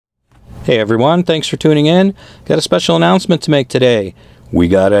Hey everyone, thanks for tuning in. Got a special announcement to make today. We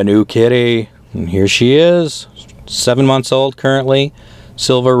got a new kitty, and here she is. 7 months old currently,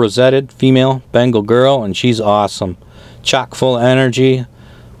 silver rosetted, female Bengal girl, and she's awesome. Chock full of energy,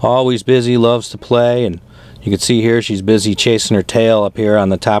 always busy, loves to play, and you can see here she's busy chasing her tail up here on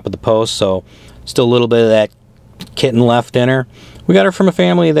the top of the post, so still a little bit of that kitten left in her. We got her from a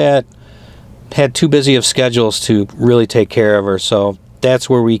family that had too busy of schedules to really take care of her, so that's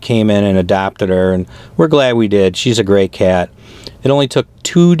where we came in and adopted her, and we're glad we did. She's a great cat. It only took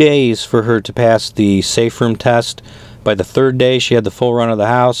 2 days for her to pass the safe room test. By the 3rd day, she had the full run of the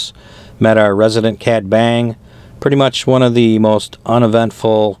house, met our resident cat Bang. Pretty much one of the most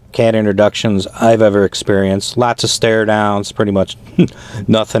uneventful cat introductions I've ever experienced. Lots of stare downs, pretty much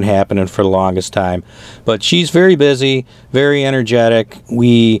nothing happening for the longest time. But she's very busy, very energetic.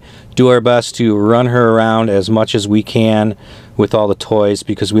 We do our best to run her around as much as we can with all the toys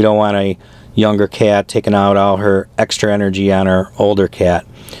because we don't want a younger cat taking out all her extra energy on our older cat.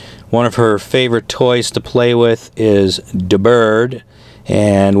 One of her favorite toys to play with is the bird,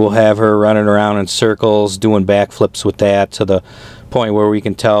 and we'll have her running around in circles doing backflips with that to the point where we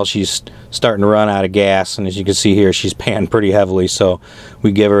can tell she's starting to run out of gas, and as you can see here she's panned pretty heavily, so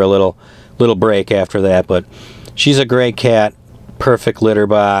we give her a little break after that. But she's a great cat, perfect litter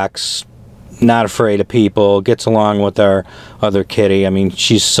box, not afraid of people, gets along with our other kitty. I mean,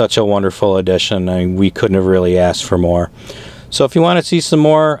 she's such a wonderful addition. I mean, we couldn't have really asked for more. So if you want to see some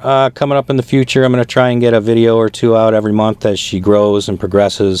more coming up in the future, I'm going to try and get a video or two out every month as she grows and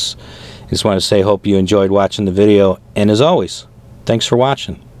progresses. I just want to say, hope you enjoyed watching the video, and as always, thanks for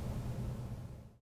watching.